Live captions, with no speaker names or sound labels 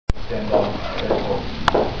extend on therefore.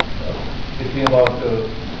 It's been about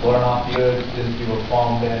 4.5 years since we were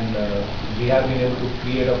formed, and we have been able to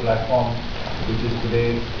create a platform which is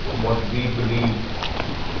today what we believe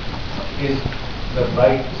is the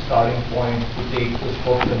right starting point to take the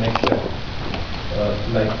sport to the next level.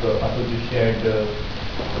 Like Atul just shared, the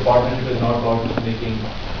partnership is not about just making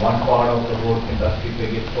one part of the whole industry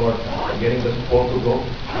big. It's for getting the sport to go,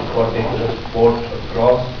 for taking the sport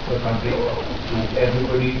across the country to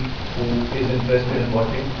everybody who is interested in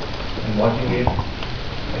watching it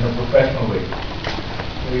in a professional way.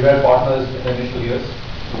 We've had partners in the initial years,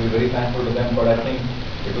 so we're very thankful to them, but I think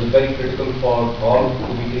it was very critical for all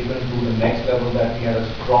to be taken to the next level, that we had a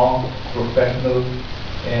strong professional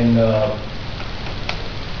and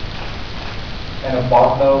a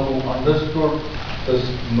partner who understood the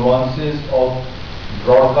nuances of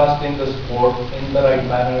broadcasting the sport in the right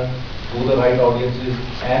manner to the right audiences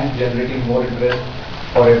and generating more interest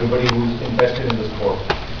for everybody who's invested in the sport.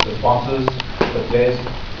 The sponsors, the players,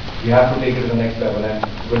 we have to take it to the next level. And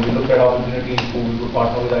when we look at opportunities who we could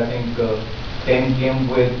partner with, I think 10 came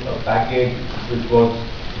with a package which was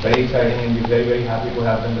very exciting, and we're very, very happy to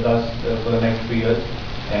have them with us for the next 3 years,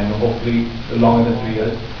 and hopefully longer than 3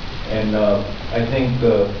 years. And I think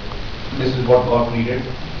this is what got needed,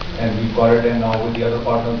 and we've got it, and now with the other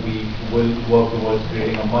partners we will work towards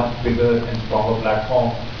creating a much bigger and stronger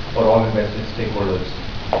platform for all invested stakeholders.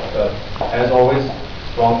 As always,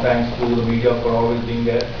 strong thanks to the media for always being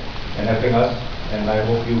there and helping us, and I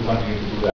hope you continue to do that.